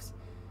party tricks.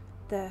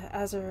 The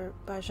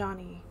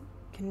Azerbaijani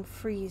can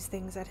freeze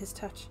things at his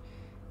touch,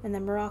 and the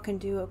Moroccan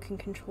duo can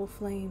control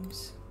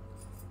flames.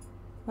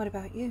 What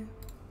about you?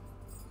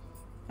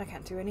 I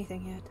can't do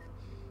anything yet.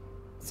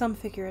 Some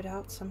figure it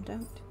out, some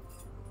don't.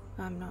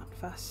 I'm not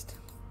fussed.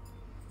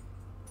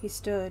 He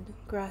stood,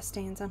 grass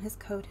stains on his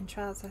coat and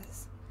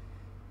trousers.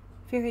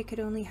 Fury could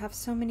only have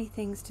so many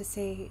things to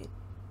say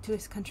to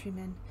his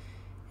countrymen,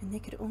 and they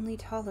could only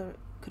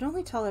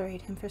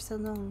tolerate him for so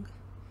long.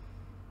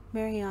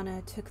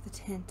 Mariana took the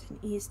tent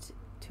and eased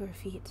to her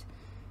feet.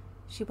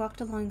 She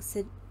walked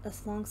alongside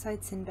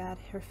Sinbad,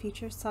 her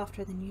features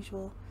softer than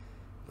usual.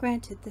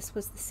 Granted, this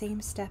was the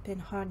same step in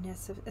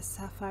hardness as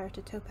sapphire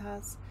to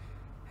topaz.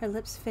 Her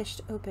lips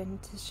fished open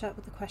to shut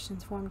with the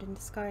questions formed and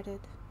discarded.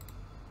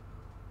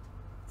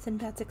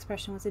 Sinbad's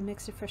expression was a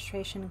mix of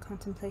frustration and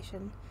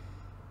contemplation.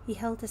 He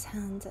held his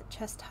hands at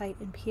chest height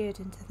and peered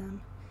into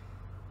them.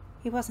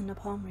 He wasn't a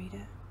palm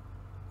reader.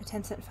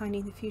 Attempts at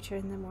finding the future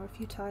in them were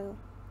futile.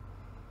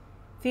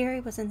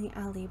 Fury was in the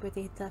alley where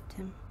they had left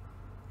him.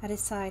 At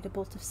his side, a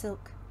bolt of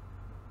silk.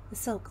 The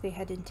silk they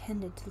had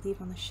intended to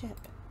leave on the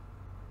ship.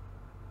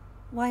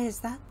 "Why is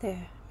that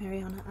there?"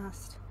 Mariana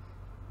asked.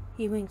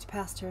 He winked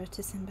past her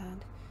to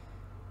Sinbad.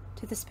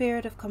 To the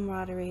spirit of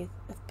camaraderie,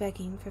 of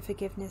begging for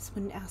forgiveness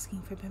when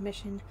asking for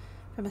permission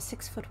from a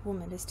 6-foot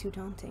woman is too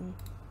daunting.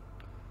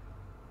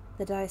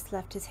 The dice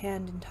left his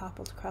hand and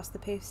toppled across the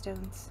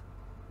pavestones.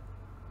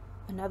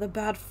 "Another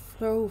bad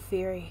throw,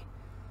 Fury.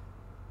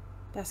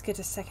 Best get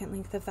a second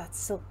length of that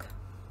silk."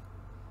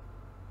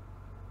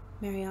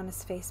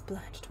 Mariana's face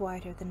blanched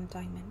wider than a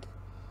diamond.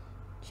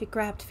 She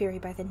grabbed Fury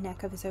by the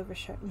neck of his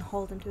overshirt and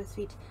hauled him to his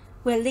feet.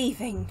 "We're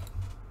leaving."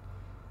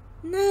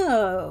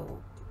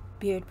 "No,"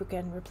 Beard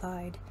again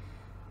replied,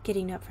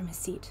 getting up from his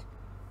seat.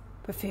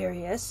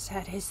 "Porphyrius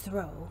had his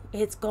throw.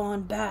 It's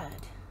gone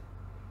bad."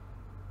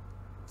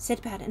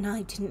 "Sinbad and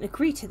I didn't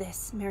agree to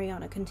this,"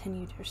 Mariana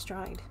continued her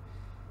stride.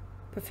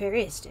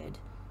 "Porphyrius did.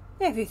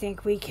 If you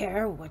think we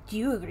care what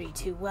you agree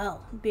to,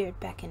 well," Beard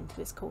beckoned to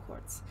his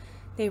cohorts.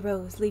 They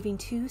rose, leaving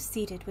 2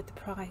 seated with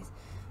the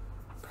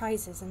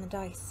prizes and the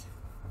dice.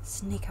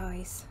 Snake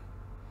eyes.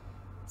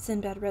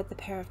 Sinbad read the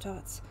pair of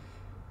dots,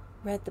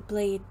 read the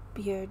blade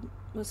Beard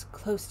was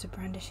close to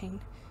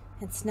brandishing,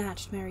 and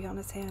snatched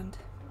Mariana's hand.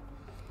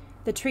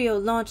 The trio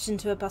launched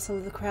into a bustle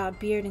of the crowd,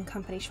 Beard and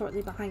company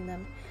shortly behind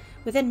them.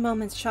 Within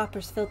moments,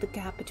 shoppers filled the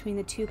gap between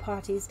the 2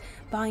 parties,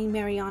 buying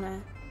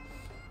Mariana,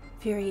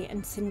 Fury,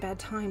 and Sinbad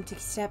time to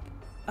step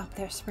up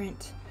their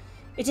sprint.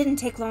 It didn't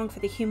take long for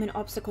the human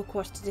obstacle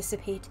course to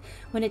dissipate.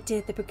 When it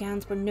did, the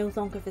brigands were no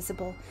longer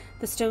visible.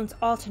 The stones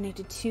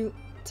alternated to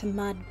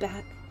mud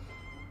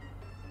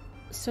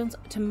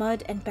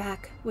and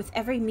back. With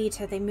every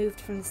meter they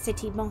moved from the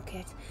city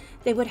market,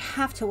 they would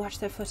have to watch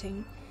their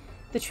footing.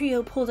 The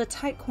trio pulled a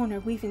tight corner,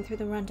 weaving through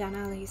the run-down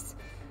alleys.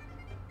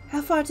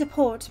 "How far to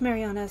port?"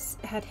 Mariana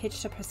had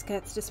hitched up her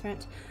skirts to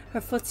sprint.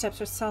 Her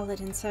footsteps were solid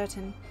and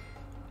certain.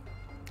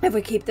 "If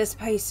we keep this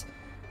pace,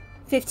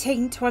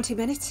 15-20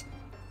 minutes.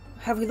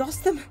 Have we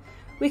lost them?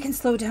 We can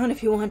slow down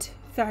if you want."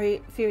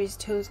 Fury's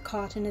toes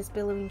caught in his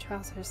billowing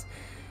trousers.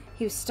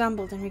 He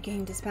stumbled and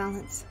regained his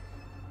balance.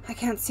 "I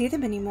can't see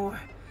them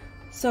anymore."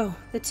 So,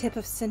 the tip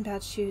of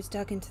Sinbad's shoes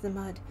dug into the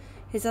mud.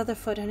 His other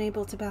foot,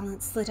 unable to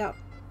balance, slid out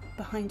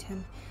behind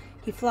him.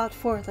 He flopped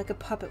forward like a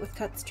puppet with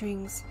cut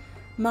strings.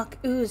 Muck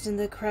oozed in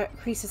the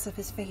creases of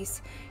his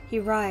face. He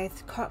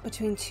writhed, caught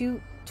between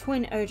 2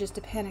 twin urges to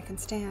panic and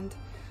stand.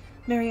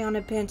 Mariana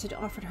bent and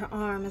offered her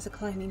arm as a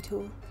climbing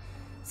tool.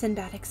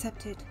 Sinbad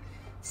accepted.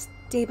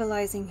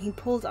 Stabilizing, he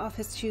pulled off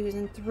his shoes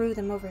and threw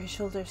them over his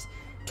shoulders.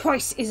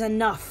 "Twice is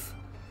enough!"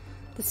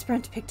 The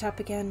sprint picked up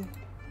again.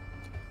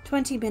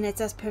 20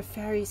 minutes, as per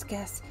Fury's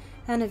guess,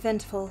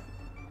 uneventful,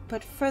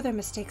 but no further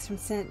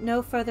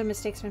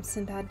mistakes from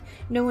Sinbad,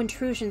 no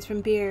intrusions from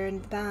Beer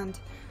and the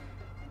band.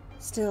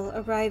 Still,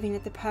 arriving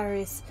at the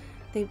Paris,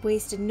 they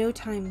wasted no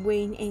time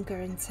weighing anchor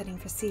and setting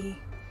for sea.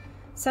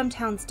 Some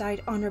towns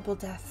died honorable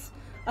deaths,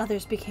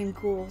 others became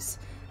ghouls.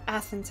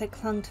 Athens had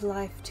clung to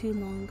life too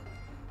long.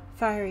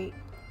 Fury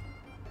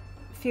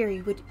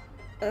would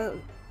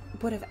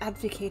have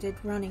advocated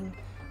running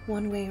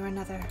one way or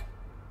another.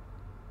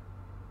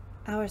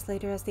 Hours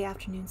later, as the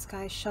afternoon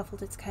sky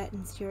shuffled its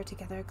curtains nearer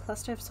together, a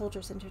cluster of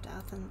soldiers entered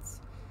Athens.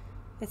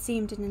 It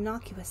seemed an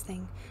innocuous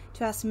thing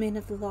to ask men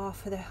of the law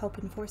for their help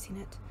enforcing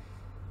it.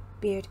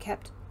 Beard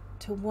kept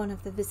to one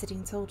of the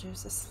visiting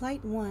soldiers, a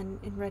slight one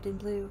in red and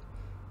blue.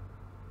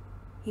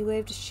 He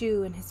waved a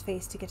shoe in his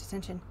face to get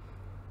attention.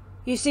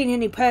 "You seen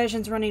any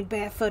Persians running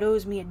barefoot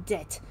owes me a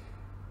debt.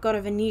 Got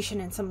a Venetian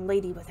and some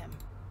lady with him."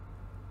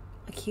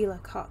 Aquila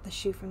caught the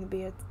shoe from the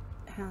Beard's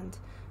hand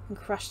and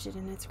crushed it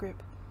in its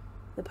grip.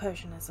 "The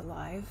Persian is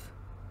alive."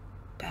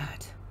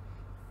 "Bad.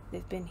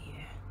 They've been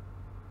here."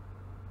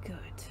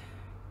 "Good.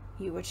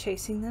 You were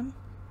chasing them?"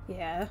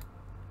 "Yeah."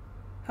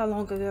 "How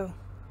long ago?"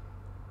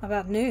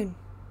 "About noon."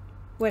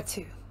 "Where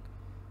to?"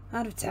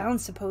 "Out of town,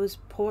 suppose.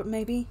 Port,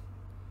 maybe."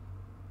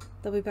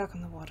 "They'll be back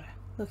on the water,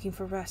 looking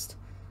for rest."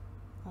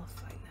 "I'll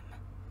find them."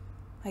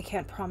 I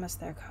can't promise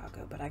their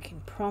cargo, but I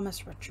can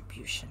promise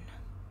retribution.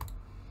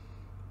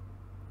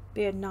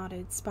 Beard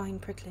nodded, spine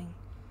prickling.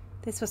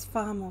 This was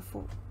far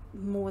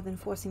more than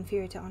forcing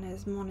Fury to honor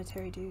his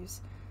monetary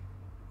dues.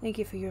 Thank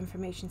you for your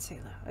information,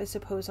 sailor. I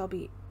suppose I'll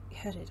be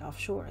headed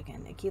offshore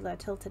again. Aquila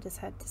tilted his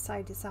head to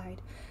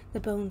side, the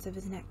bones of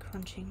his neck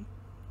crunching.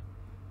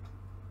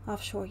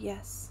 Offshore,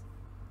 yes.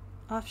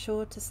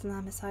 Offshore to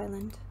Salamis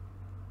Island.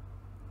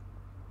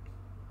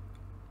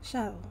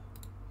 Shell.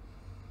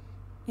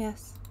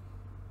 Yes.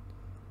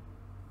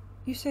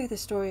 You say the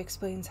story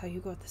explains how you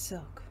got the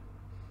silk.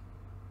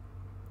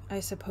 I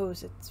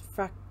suppose it's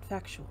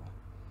factual.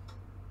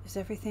 Is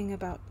everything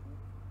about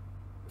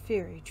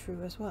Fury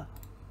true as well?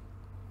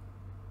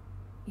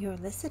 You're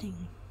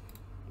listening.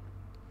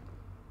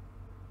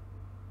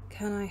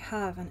 Can I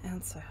have an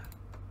answer?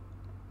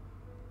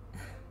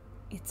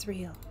 It's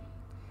real.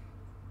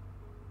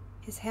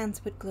 His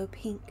hands would glow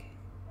pink.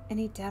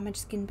 Any damaged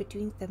skin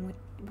between them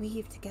would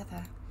weave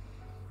together.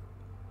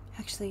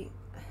 Actually,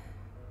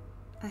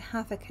 I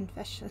have a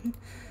confession.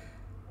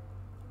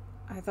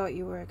 I thought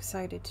you were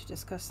excited to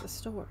discuss the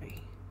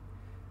story.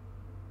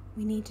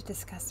 We need to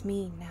discuss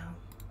me now.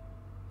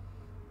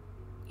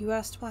 You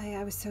asked why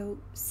I was so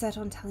set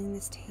on telling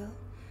this tale.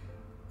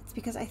 It's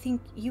because I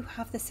think you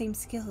have the same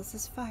skills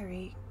as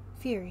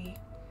Fury.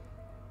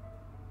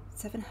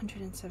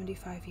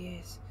 775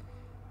 years.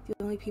 The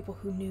only people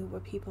who knew were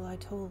people I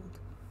told.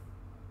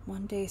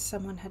 One day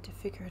someone had to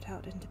figure it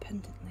out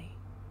independently.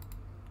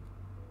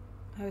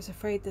 I was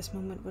afraid this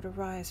moment would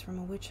arise from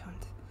a witch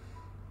hunt.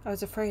 I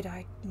was afraid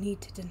I'd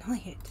need to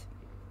deny it.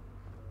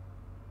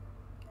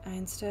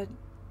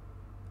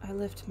 I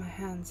lift my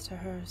hands to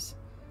hers.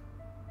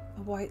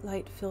 A white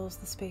light fills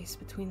the space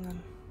between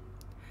them.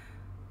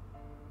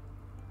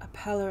 A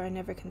pallor I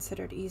never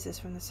considered eases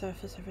from the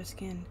surface of her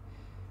skin.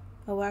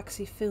 A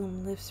waxy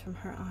film lifts from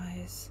her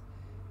eyes.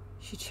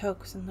 She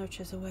chokes and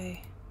lurches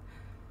away.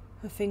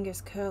 Her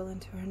fingers curl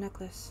into her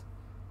necklace,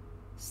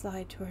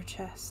 slide to her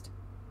chest,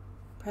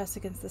 press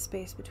against the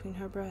space between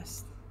her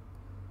breasts.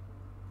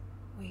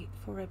 Wait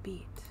for a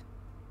beat.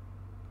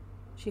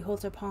 She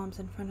holds her palms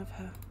in front of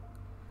her.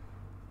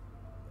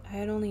 I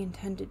had only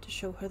intended to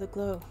show her the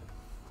glow.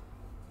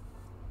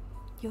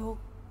 You're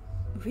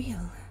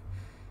real.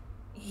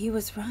 He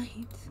was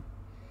right.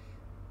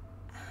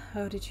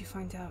 How did you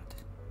find out?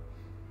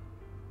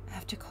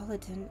 After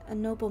Culloden, a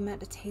noble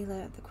met a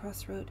tailor at the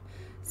crossroad,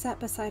 sat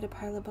beside a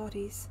pile of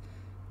bodies.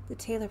 The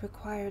tailor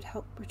required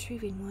help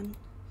retrieving one.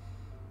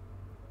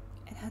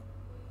 It had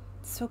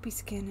soapy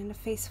skin and a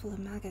face full of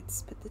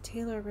maggots, but the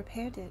tailor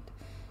repaired it.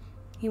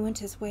 He went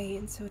his way,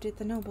 and so did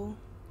the noble.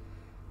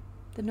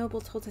 The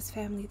noble told his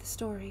family the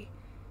story.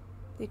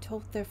 They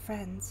told their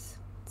friends.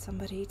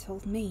 Somebody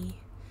told me.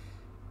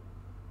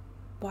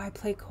 Why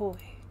play coy?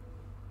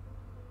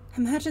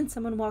 Imagine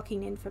someone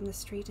walking in from the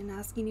street and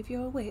asking if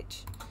you're a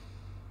witch.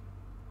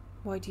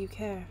 Why do you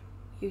care?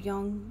 You're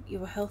young,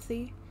 you're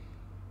healthy.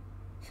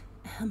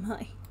 Am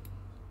I?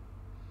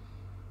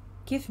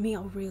 Give me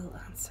a real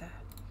answer.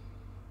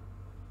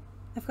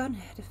 I've gotten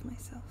ahead of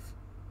myself.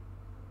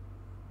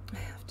 I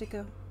have to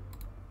go.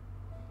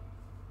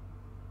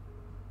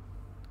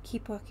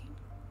 Keep working.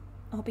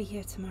 I'll be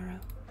here tomorrow.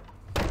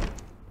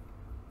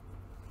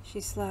 She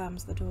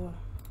slams the door.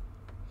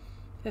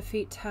 Her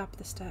feet tap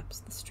the steps,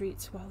 the street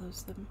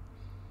swallows them.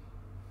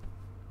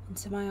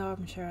 Into my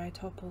armchair I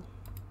topple.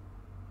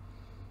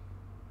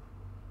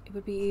 It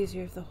would be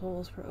easier if the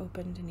holes were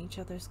opened and each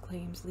other's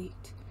claims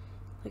leaked,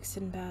 like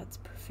Sinbad's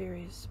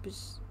porphyrius,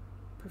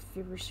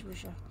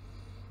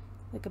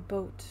 like a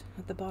boat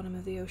at the bottom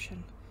of the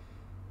ocean.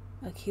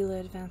 Aquila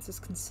advances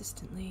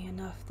consistently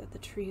enough that the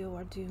trio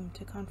are doomed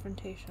to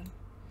confrontation.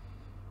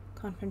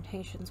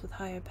 Confrontations with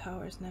higher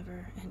powers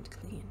never end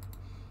clean.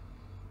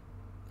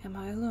 Am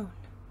I alone?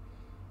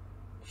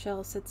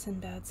 Shell said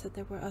Sinbad said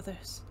there were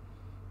others.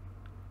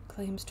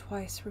 Claims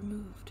twice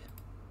removed.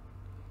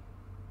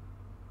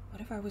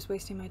 What if I was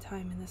wasting my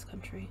time in this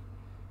country,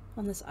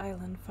 on this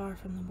island far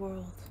from the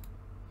world?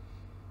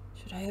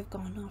 Should I have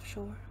gone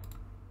offshore?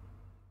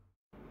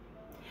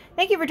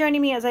 Thank you for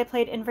joining me as I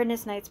played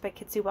Inverness Nights by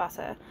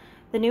Kitsubasa.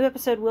 The new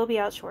episode will be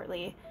out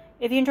shortly.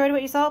 If you enjoyed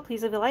what you saw,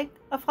 please leave a like,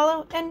 a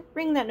follow, and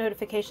ring that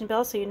notification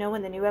bell so you know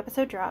when the new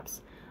episode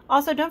drops.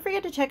 Also, don't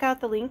forget to check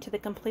out the link to the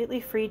completely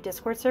free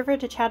Discord server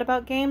to chat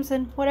about games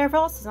and whatever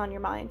else is on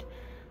your mind.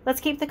 Let's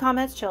keep the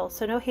comments chill,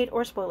 so no hate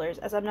or spoilers,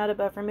 as I'm not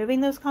above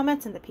removing those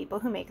comments and the people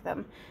who make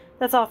them.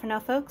 That's all for now,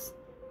 folks,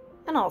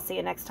 and I'll see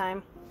you next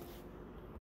time.